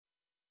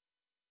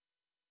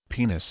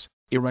Penis,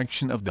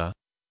 erection of the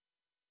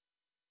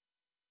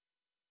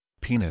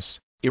penis,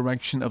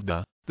 erection of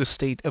the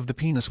state of the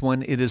penis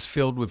when it is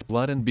filled with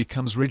blood and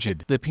becomes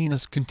rigid. The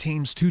penis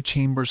contains two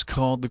chambers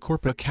called the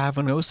corpora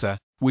cavernosa,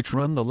 which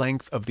run the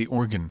length of the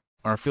organ,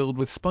 are filled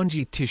with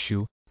spongy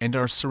tissue, and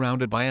are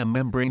surrounded by a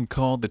membrane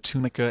called the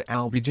tunica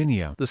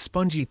albuginea. The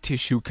spongy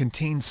tissue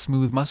contains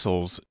smooth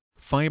muscles,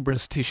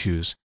 fibrous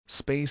tissues,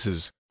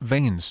 spaces,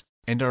 veins,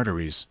 and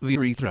arteries. The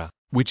urethra,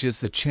 which is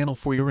the channel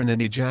for urine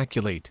and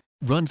ejaculate,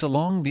 runs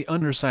along the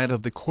underside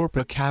of the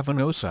corpora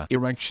cavernosa.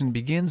 Erection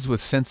begins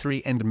with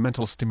sensory and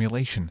mental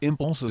stimulation.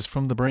 Impulses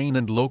from the brain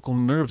and local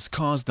nerves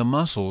cause the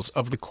muscles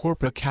of the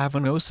corpora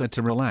cavernosa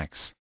to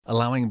relax,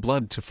 allowing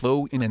blood to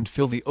flow in and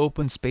fill the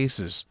open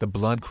spaces. The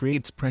blood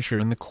creates pressure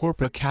in the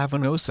corpora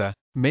cavernosa,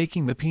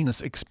 making the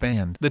penis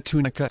expand. The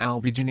tunica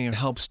albuginea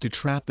helps to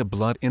trap the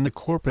blood in the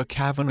corpora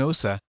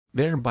cavernosa,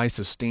 thereby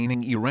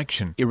sustaining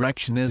erection.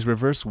 Erection is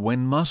reversed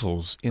when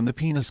muscles in the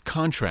penis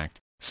contract,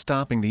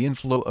 stopping the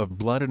inflow of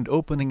blood and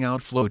opening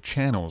outflow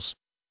channels.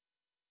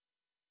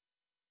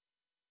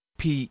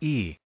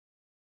 P-E-N-I-S-E-R-A-T-I-O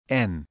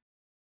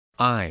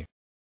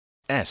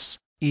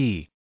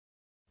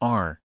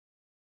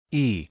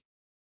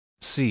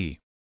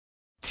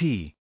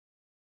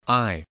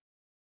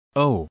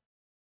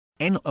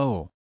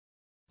N-O-F-T-H-E.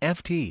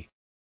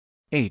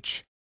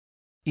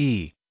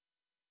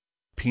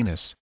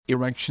 Penis,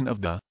 erection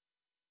of the